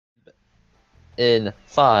in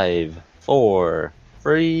 5, 4,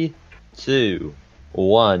 3, 2,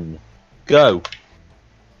 1, go!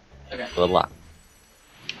 Okay. Good luck.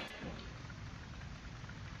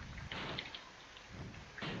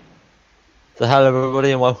 So hello everybody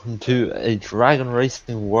and welcome to a Dragon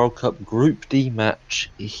Racing World Cup Group D match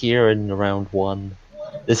here in round 1.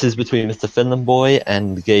 This is between Mr. Finland Boy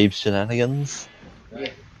and Gabe Shenanigans. Yeah.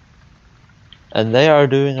 And they are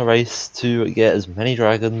doing a race to get as many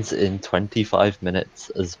dragons in 25 minutes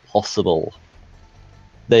as possible.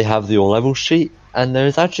 They have the all level sheet, and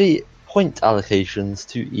there's actually point allocations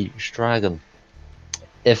to each dragon.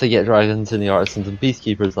 If they get dragons in the Artisans and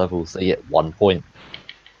Peacekeepers levels, they get 1 point.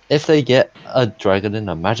 If they get a dragon in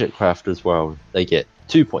a Magic Crafters world, they get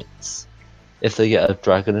 2 points. If they get a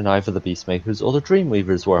dragon in either the Beastmakers or the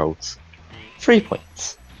Dreamweavers worlds, 3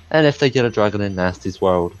 points. And if they get a dragon in Gnasty's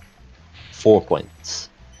world, 4 points.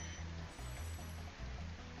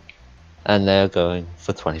 And they're going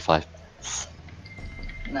for 25 minutes.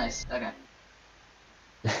 Nice, okay.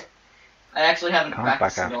 I actually haven't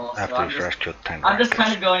practiced at all, so I'm just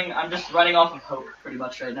kind of going, I'm just running off of hope pretty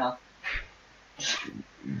much right now.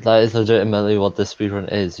 That is legitimately what this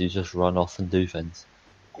speedrun is, you just run off and do things.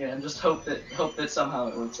 Yeah, and just hope that somehow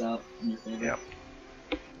it works out in your favor.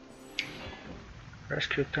 Yep.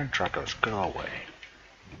 Rescue 10 trackers, go away.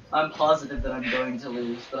 I'm positive that I'm going to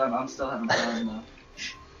lose, but I'm still having fun though.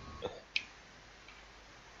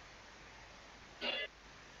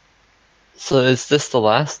 So is this the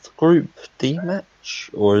last Group D match,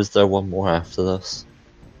 or is there one more after this?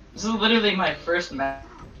 This is literally my first match.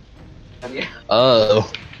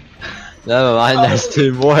 Oh. Never mind, there's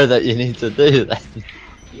 2 more that you need to do then.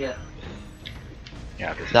 Yeah.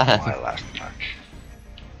 Yeah, this is my last match.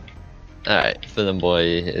 Alright, Finland Boy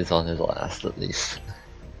is on his last at least.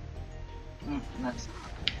 Nice.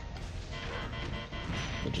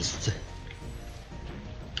 We'll just...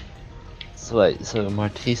 So wait, so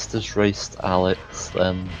Martista's raced Alex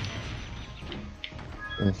then,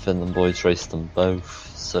 and Finland Boy's raced them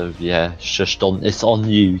both, so yeah, it's on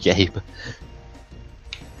you, Gabe.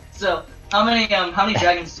 So, how many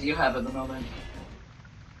dragons do you have at the moment?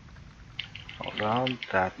 Around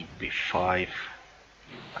that would be 5.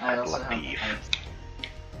 I also have beef.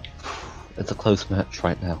 5. It's a close match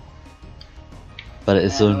right now. But it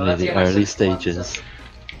is And, only the early stages.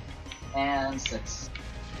 And 6.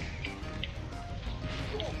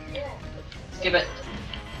 Skip it.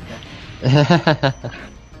 Okay.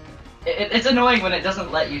 It's annoying when it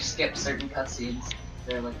doesn't let you skip certain cutscenes.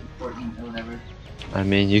 They're like important or whatever. I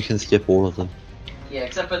mean, you can skip all of them. Yeah,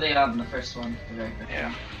 except for the first one, the very first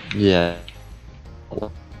one. Yeah.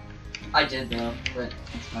 I did though, but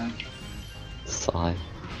it's fine. Sigh.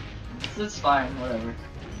 It's fine, whatever.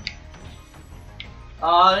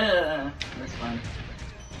 Oh yeah, that's fine.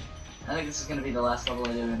 I think this is gonna be the last level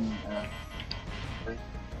I do in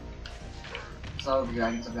so all the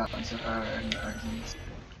dragons I've gotten so far are in the Artisans.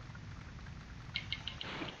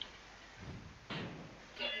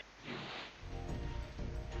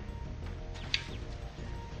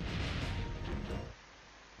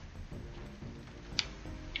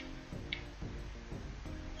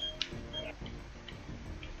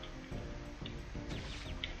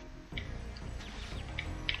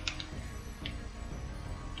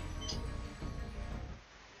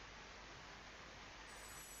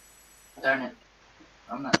 Darn it.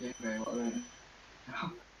 I'm not doing very well right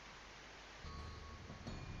now.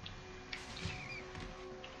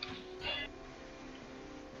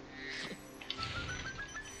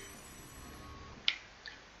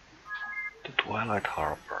 The Twilight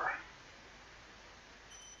Harbor.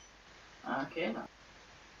 Okay.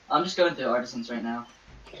 I'm just going through Artisans right now.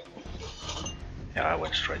 Yeah, I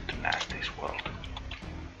went straight to Gnasty's world.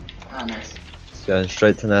 Ah, nice. He's going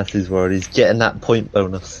straight to Gnasty's world, he's getting that point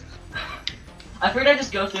bonus. I figured I'd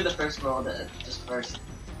just go through the first world just first.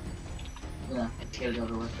 You know, to get it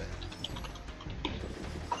over with.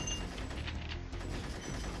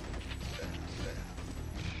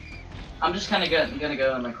 I'm just kinda gonna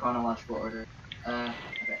go in like chronological order. Okay.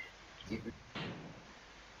 Deeper.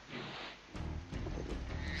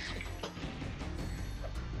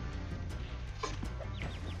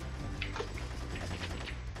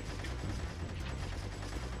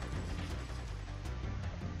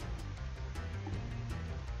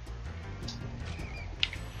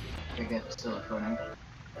 Okay, good. Still recording.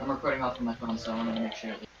 I'm recording off of my phone, so I want to make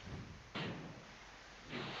sure.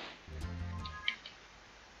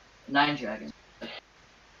 9 dragons.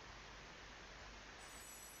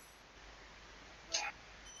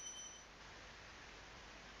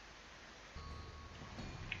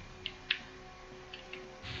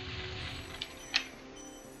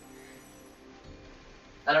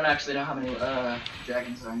 I don't actually know how many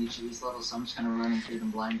dragons are on each of these levels, so I'm just kind of running through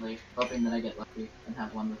them blindly, hoping that I get lucky and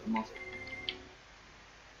have one with the multi.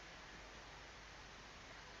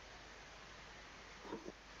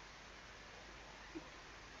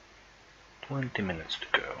 "20 minutes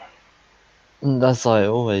to go." And as I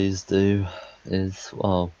always do, is,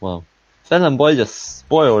 well, Finland Boy just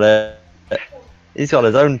spoiled it. He's got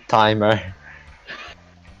his own timer.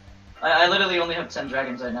 I literally only have 10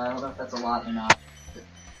 dragons right now. I don't know if that's a lot or not.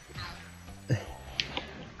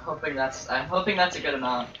 I'm hoping that's a good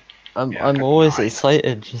amount. I'm Yeah, I've always got 9.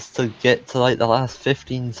 excited just to get to like the last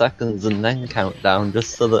 15 seconds and then count down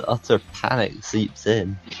just so that utter panic seeps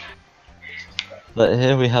in. But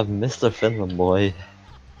here we have Mr. Finland Boy.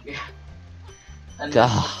 Yeah. And Gah.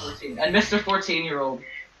 Mr. 14-year-old.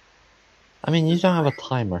 I mean, you don't have a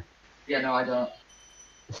timer. Yeah, no, I don't.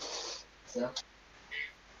 So.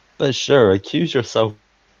 But sure, accuse yourself.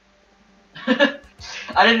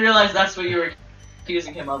 I didn't realize that's what you were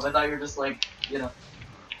accusing him of. I thought you were just like, you know,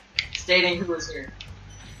 stating who was here.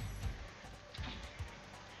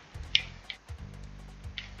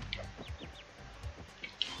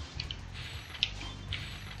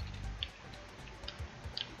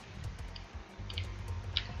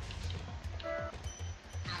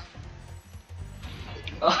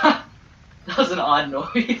 That was an odd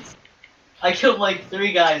noise. I killed like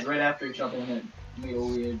 3 guys right after each other and it made a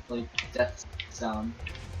weird, like, death sound.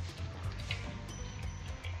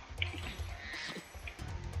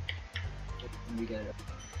 Let me get it.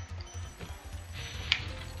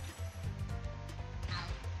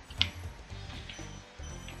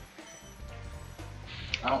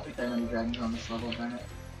 I don't think there are many dragons on this level, darn it.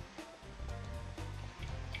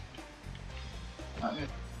 Not good.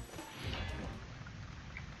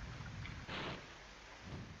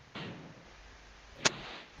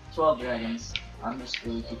 12 dragons. I'm just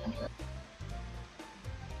really keeping track.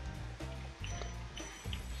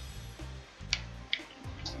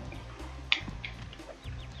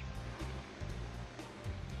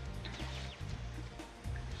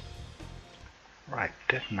 Right,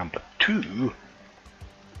 death number 2.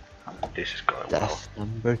 This is going well. Death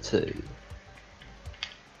number 2.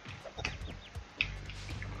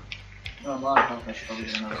 No, I'm not health, I should probably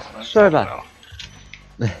get another splash. Sorry about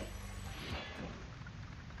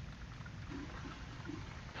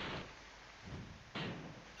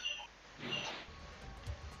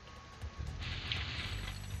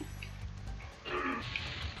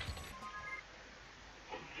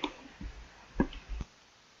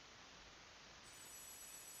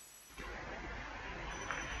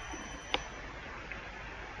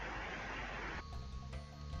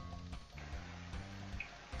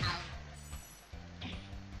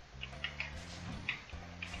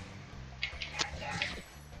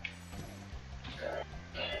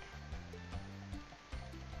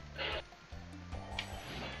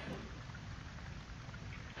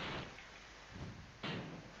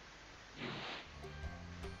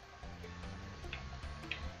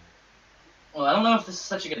Well, Well, I don't know if this is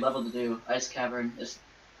such a good level to do. Ice Cavern is...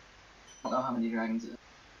 I don't know how many dragons it is.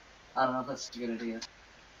 I don't know if that's such a good idea.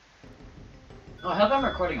 Oh, I hope I'm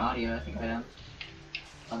recording audio. I think I am.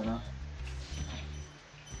 I don't know.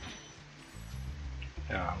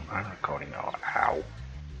 yeah, I'm recording now. How?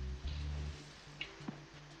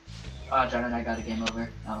 Oh, darn it, I got a game over.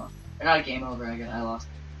 Oh. Or not a game over, I lost.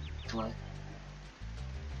 Life.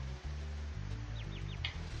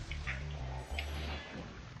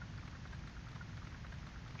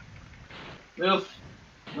 Move!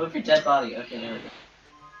 Move your dead body. Okay, there we go.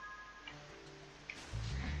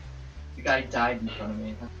 The guy died in front of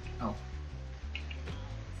me. Oh.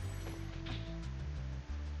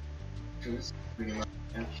 Jeez, pretty low.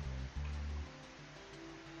 Yeah.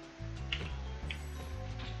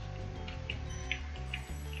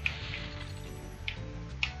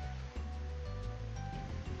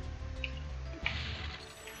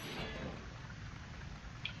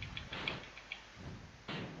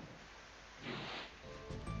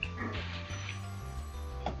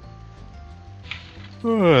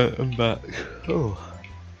 Alright, I'm back. Oh.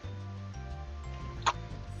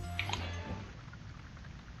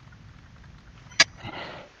 I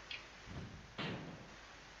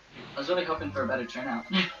was really hoping for a better turnout.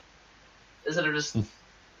 Instead of just...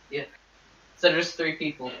 yeah. Instead of just 3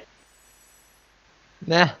 people.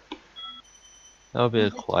 Nah. That'll be a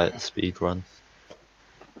quiet speed run.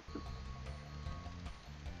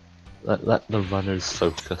 Let the runners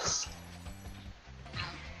focus.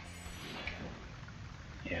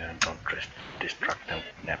 Yeah, don't distract them.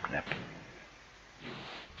 Nap nap.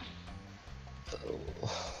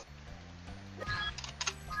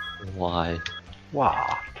 Why?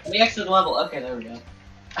 Wow. Let me exit the level. Okay, there we go.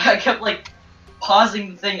 I kept like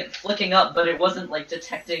pausing the thing and flicking up, but it wasn't like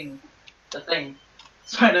detecting the thing.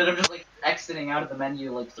 So I ended up just like exiting out of the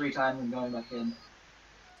menu like 3 times and going back in.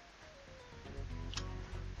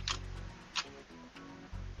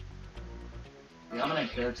 Yeah, I'm gonna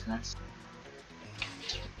go to the next.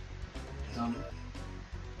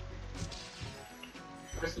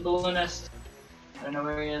 Where's the balloonist? I don't know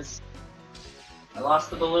where he is. I lost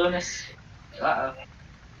the balloonist. Uh oh.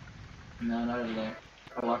 No, not over there.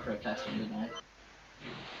 I walked right past him, didn't I?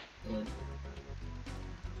 Good.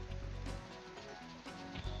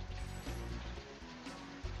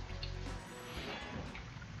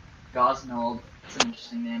 Gosnold. That's an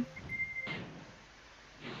interesting name.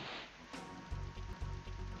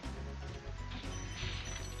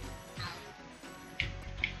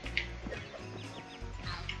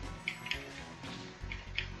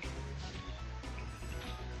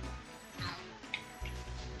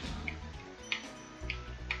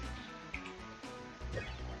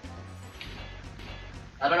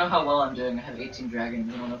 I don't know how well I'm doing. I have 18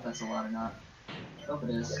 dragons. I don't know if that's a lot or not. I hope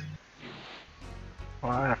it is.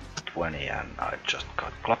 Well, I have 20 and I just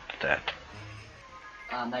got clubbed to death.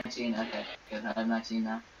 19. Okay, good. I have 19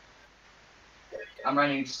 now. I'm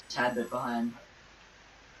running just a tad bit behind.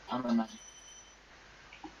 I'm on 19.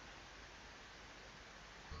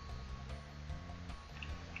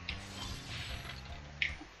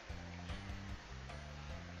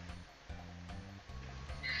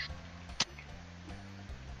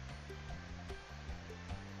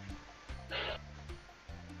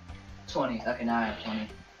 Okay, now I have 20.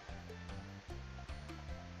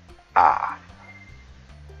 Ah.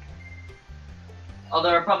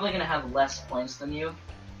 Although I'm probably gonna have less points than you,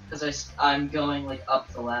 because I'm going like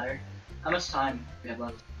up the ladder. How much time do we have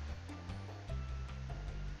left?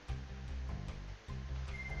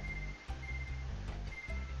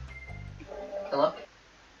 Hello?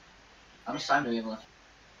 How much time do we have left?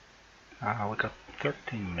 We got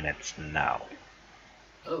 13 minutes now.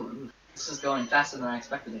 Oh, this is going faster than I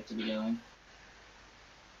expected it to be going.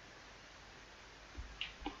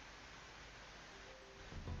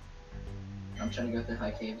 I'm trying to go through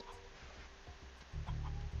high caves.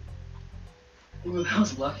 Ooh, that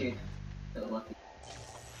was lucky. That was lucky.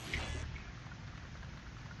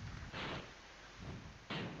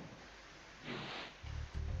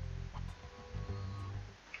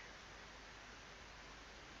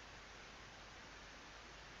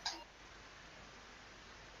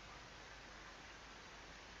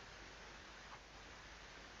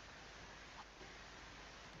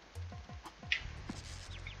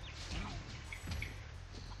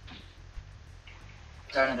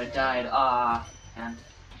 Darn it, I died. Ah, man.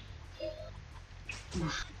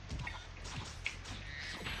 Oof.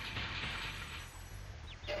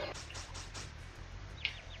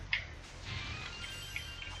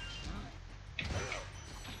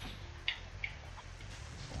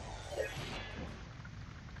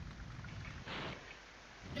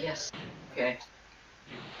 Yes. Okay.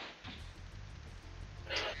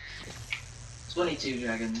 22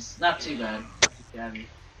 dragons. Not too bad. Gabby.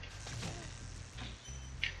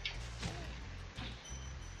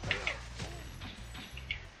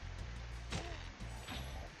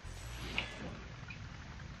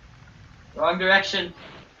 Wrong direction.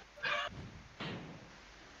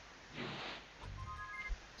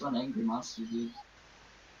 It's one angry monster, dude.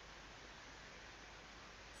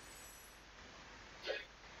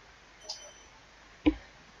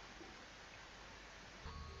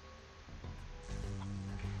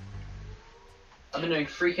 I've been doing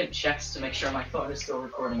frequent checks to make sure my phone is still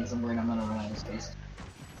recording as I'm worried I'm gonna run out of space.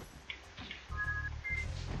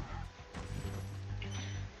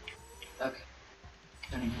 Okay.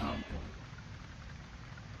 Turning home.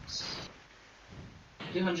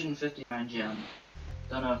 259 gems.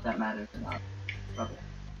 Don't know if that matters or not. Probably.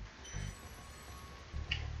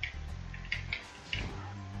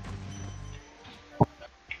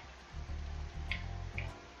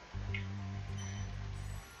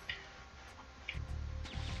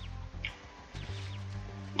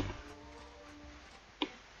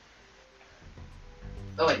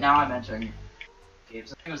 Oh wait, now I'm entering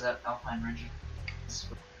caves. I think it was that Alpine Ridge.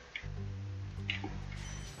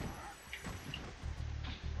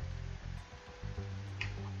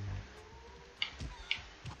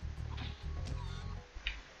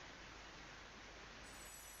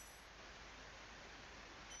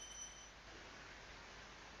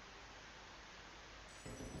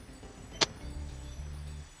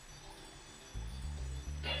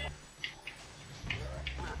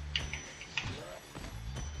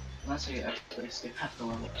 Unless you actually skip half the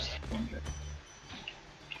level, just wonder.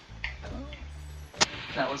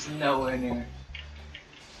 That was nowhere near.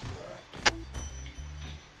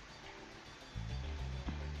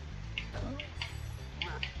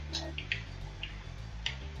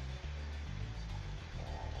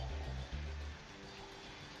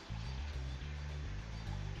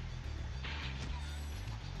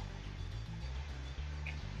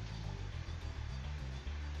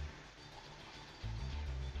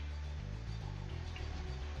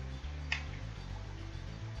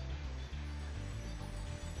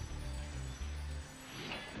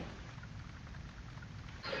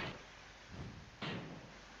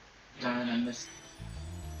 missed.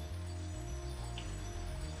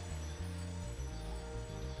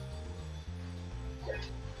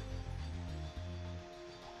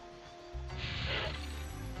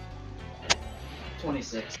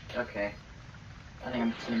 $26. Okay. I think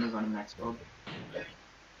I'm just gonna move on to the next world.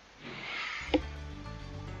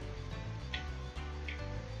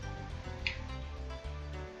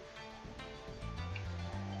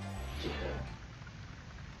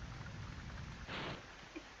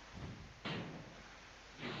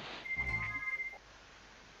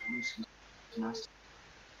 I'm just gonna Gnasty.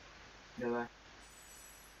 Go back.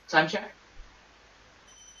 Time check.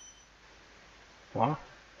 What?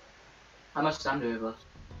 How much time do we have left?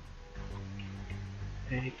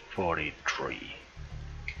 8:43.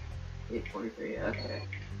 8:43. Okay.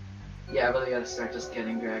 Yeah, I really gotta start just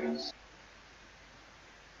getting dragons.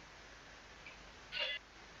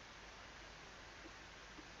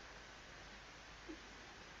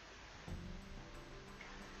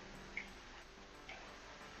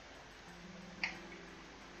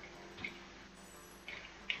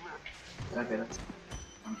 Okay, that's.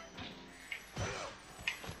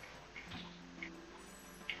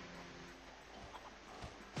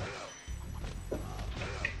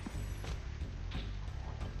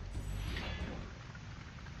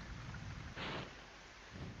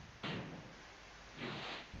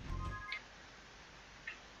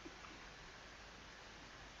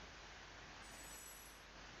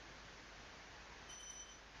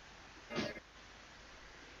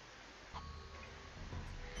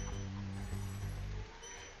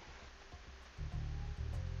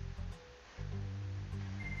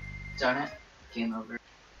 Darn it. Game over.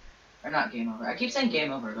 Or not game over. I keep saying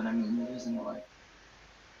game over, but I'm losing a life.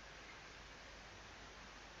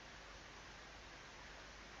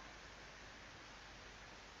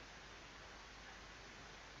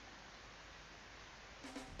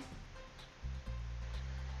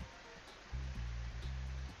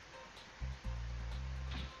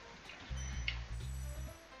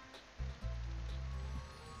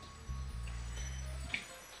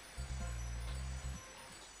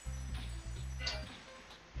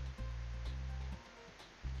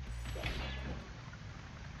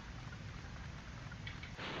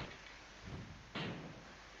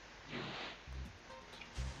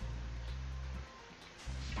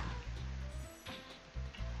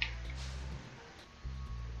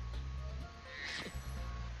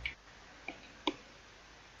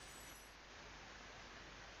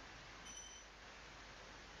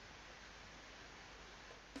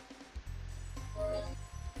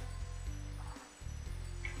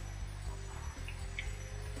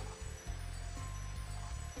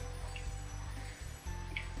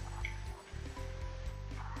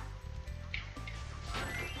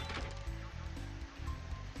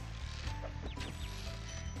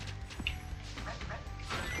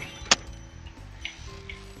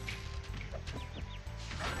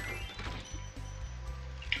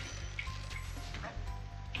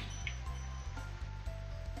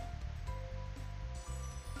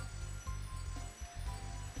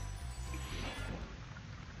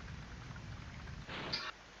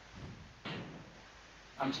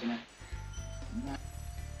 I'm just gonna.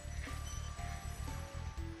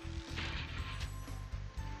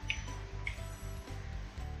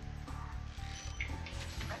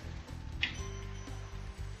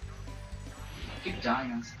 Keep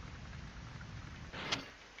dying on.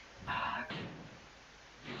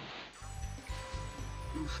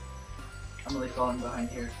 Oof. I'm really falling behind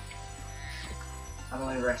here. I've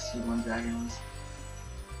only rescued one dragon.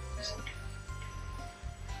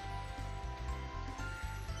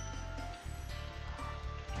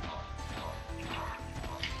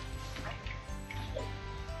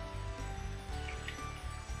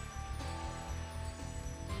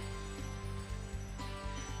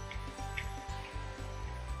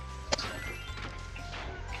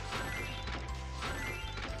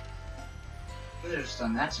 Could have just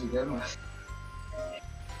done that to be good with.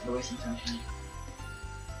 We're wasting time.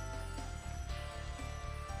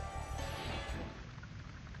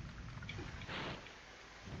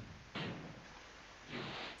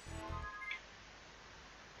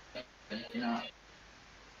 You know.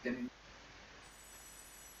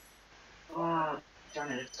 Oh,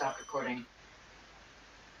 darn it, it stopped recording.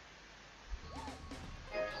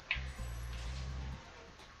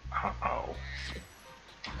 Uh-oh.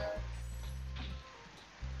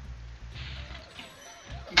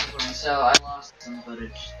 So I lost some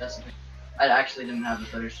footage. That's a bit. I actually didn't have the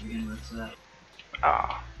footage to begin with, so that.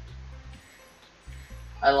 Ah.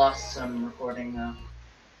 I lost some recording though.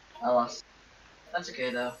 I lost. That's okay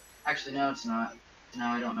though. Actually, no, it's not.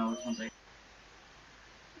 Now I don't know which ones I.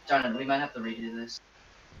 Darn it, we might have to redo this.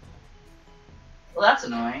 Well, that's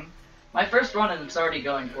annoying. My first run and it's already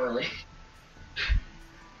going poorly.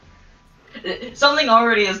 Something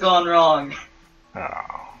already has gone wrong.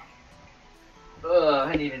 Oh. Ugh,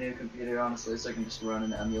 I need a new computer, honestly, so I can just run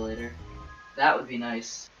an emulator. That would be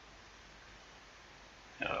nice.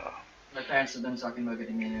 Oh. My parents have been talking about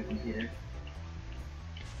getting me a new computer.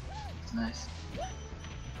 It's nice.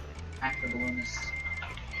 Hack the balloonist.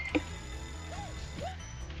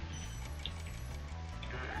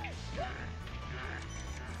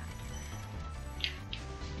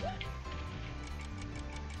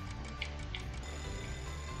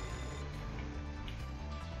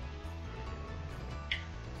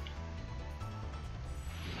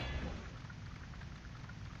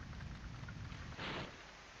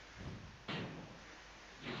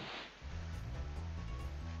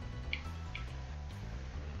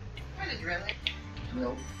 Really?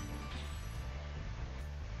 Nope.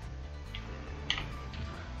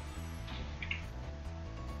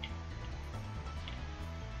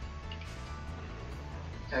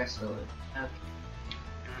 Text filter. Okay.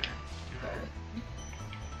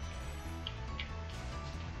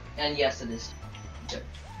 And yes, it is. Okay.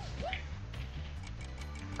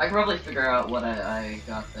 I can probably figure out what I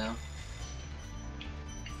got though.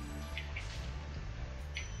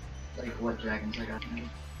 Like what dragons I got.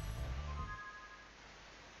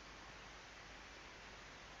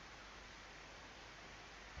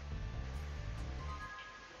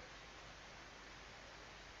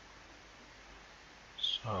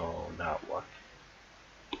 So now what?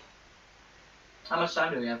 How much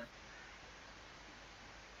time do we have?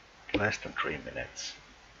 Less than 3 minutes.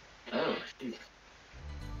 Oh, shoot.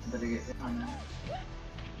 I better get on that.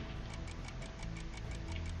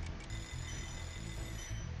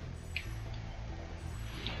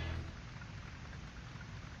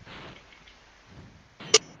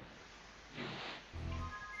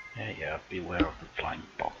 Yeah, beware of the flying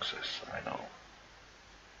boxes, I know.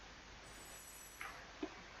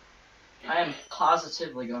 I am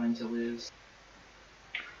positively going to lose.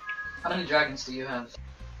 How many dragons do you have?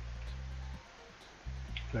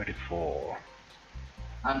 34.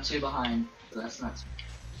 I'm 2 behind, so that's not.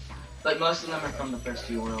 But most of them are from the first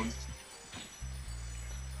 2 worlds.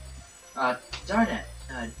 Darn it.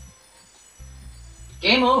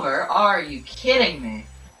 Game over? Are you kidding me?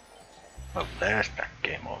 Well, there's that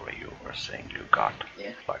game over you were saying you got.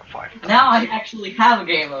 Yeah. Like 5 times. Now I actually have a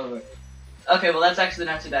game over. Okay, well that's actually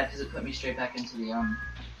not too bad because it put me straight back into the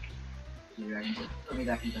dragons. It put me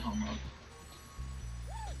back into home mode.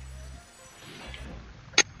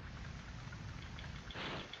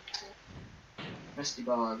 Misty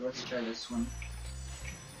Bog, let's try this one.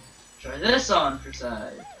 Try this on for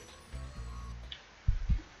size.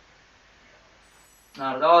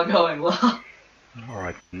 Not at all going well.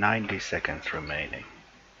 Alright, 90 seconds remaining.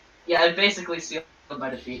 Yeah, it basically sealed my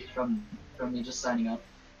defeat from me just signing up.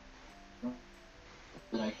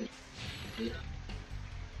 That I could defeat.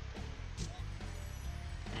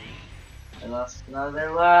 I lost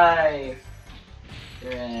another life!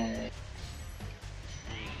 Hooray.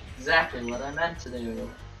 Exactly what I meant to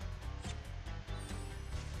do.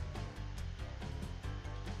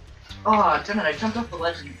 Oh, damn it, I jumped off the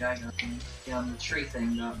ledge and the guy got me. Yeah, the tree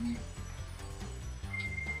thing got me.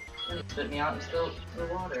 And it spit me out into the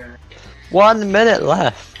water. 1 minute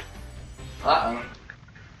left. Uh-oh.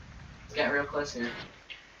 It's getting real close here.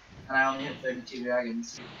 And I only hit 32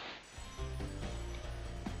 dragons.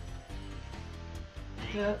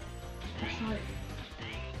 Yeah.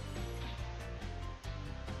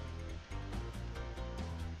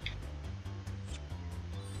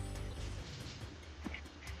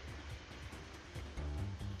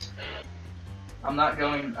 I'm not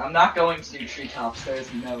going to do treetops,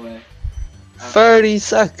 there's no way. 30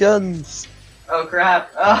 seconds. Oh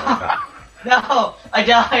crap. Oh, no! I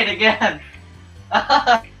died again!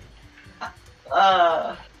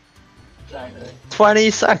 Dang it.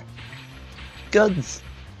 20 seconds.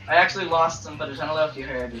 I actually lost some footage. I don't know if you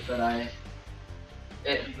heard it, but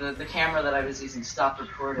the camera that I was using stopped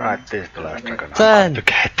recording. Right, this is the last dragon I'm 10, about to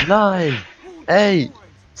get. 9, 8,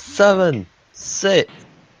 7, 6,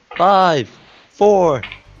 5, 4,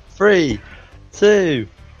 3, 2,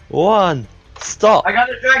 1. Stop. I got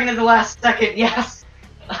the dragon in the last second, yes!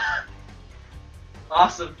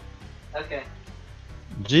 Awesome. Okay.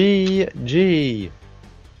 GG.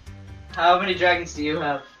 How many dragons do you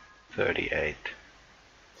have? 38.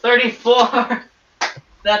 34!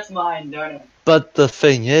 That's mine, darn it. But the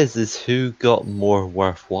thing is who got more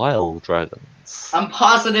worthwhile dragons? I'm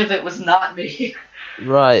positive it was not me.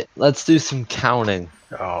 Right, let's do some counting.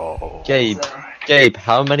 Oh. Gabe. So- Gabe,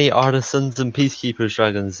 how many Artisans and Peacekeepers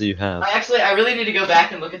dragons do you have? I really need to go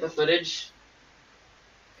back and look at the footage.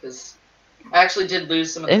 Because I actually did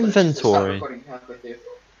lose some of the footage 'cause I stopped Inventory. recording halfway through.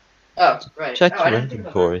 Oh, right. Check I your didn't think about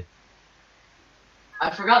inventory. that.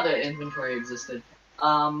 I forgot that inventory existed.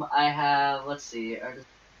 I have, let's see.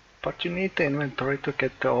 But you need the inventory to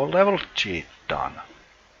get the all level cheat done.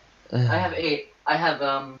 I have 8. I have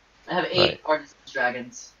 8 Right. Artisans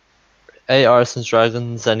dragons. 8 Artisans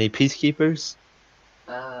dragons, any Peacekeepers?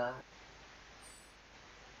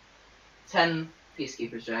 10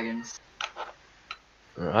 Peacekeepers dragons.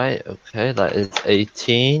 Right, okay, that is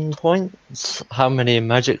 18 points. How many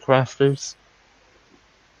Magic Crafters?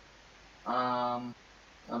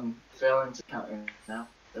 I'm failing to count right now.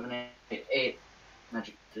 7, 8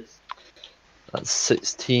 magic crafters. That's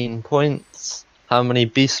 16 points. How many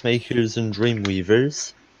Beastmakers and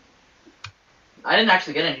Dreamweavers? I didn't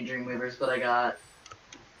actually get any Dreamweavers, but I got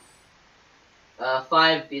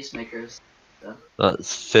 5 Beastmakers. So.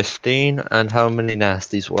 That's 15. And how many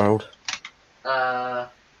Gnasty's World?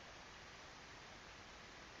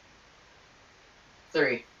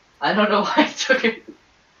 3. I don't know why it took it.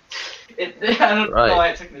 I don't know why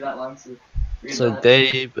it took me that long to read So that.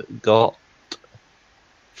 Gabe got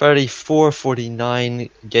 34, 49.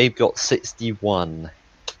 Gabe got 61.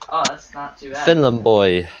 Oh, that's not too bad. Finland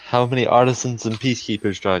boy, how many Artisans and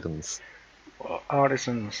Peacekeepers dragons? Well,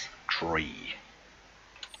 Artisans 3.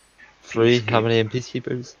 3. How many in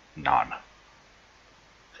Peacekeepers? None.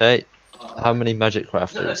 Okay. How many Magic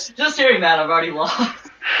Crafters? Just hearing that, I've already lost.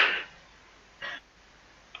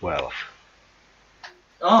 12.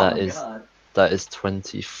 Oh That my is- god. That is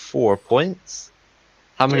 24 points.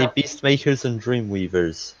 How many Yeah. Beastmakers and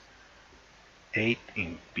Dreamweavers? 8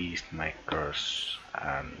 in Beastmakers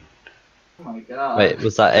and Oh my god. Wait,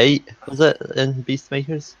 was that 8? Was it in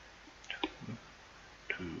Beastmakers?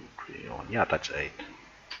 2, 3, 1. Yeah, that's 8.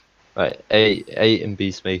 Right, 8 in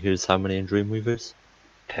Beastmakers. How many in Dreamweavers?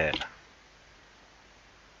 10.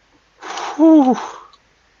 Whew.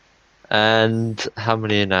 And how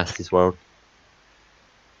many in Gnasty's World?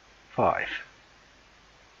 5.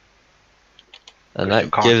 And Because that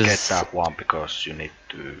you can't gives. get that one because you need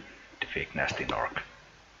to defeat Gnasty Nork.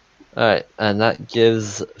 Alright, and that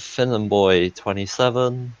gives Finland boy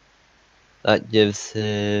 27. That gives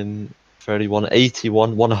him 31,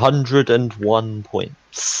 81, 101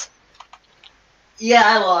 points. Yeah,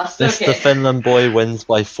 I lost. Mr. Okay. Finland boy wins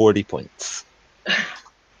by 40 points.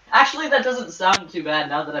 Actually, that doesn't sound too bad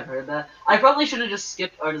now that I've heard that. I probably should have just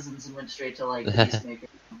skipped Artisans and went straight to, like, Peacemaker or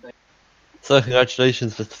something. So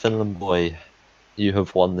congratulations, Mr. Finland boy. You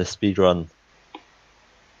have won this speedrun.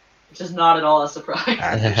 Which is not at all a surprise.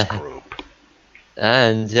 And this group.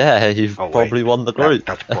 And yeah, you've Oh, wait, probably won the group.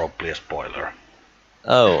 That's probably a spoiler.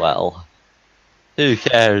 Oh well. Who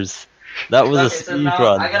cares? That was Okay, a so now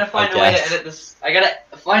speedrun. I gotta find a way to edit this. I gotta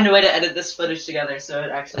find a way to edit this footage together so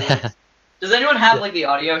it actually works. Does anyone have, like, the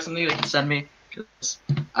audio or something they can send me? 'Cause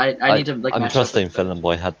I need to, like, I'm match trusting up. Finland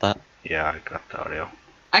boy had that. Yeah, I got the audio.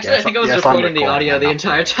 Actually, I Yes, think I was yes, I'm recording the recording audio the it.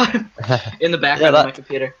 entire time in the background Yeah, of my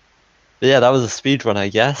computer. But yeah, that was a speedrun, I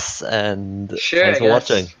guess, and Sure, thanks I for guess.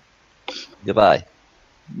 watching. Goodbye.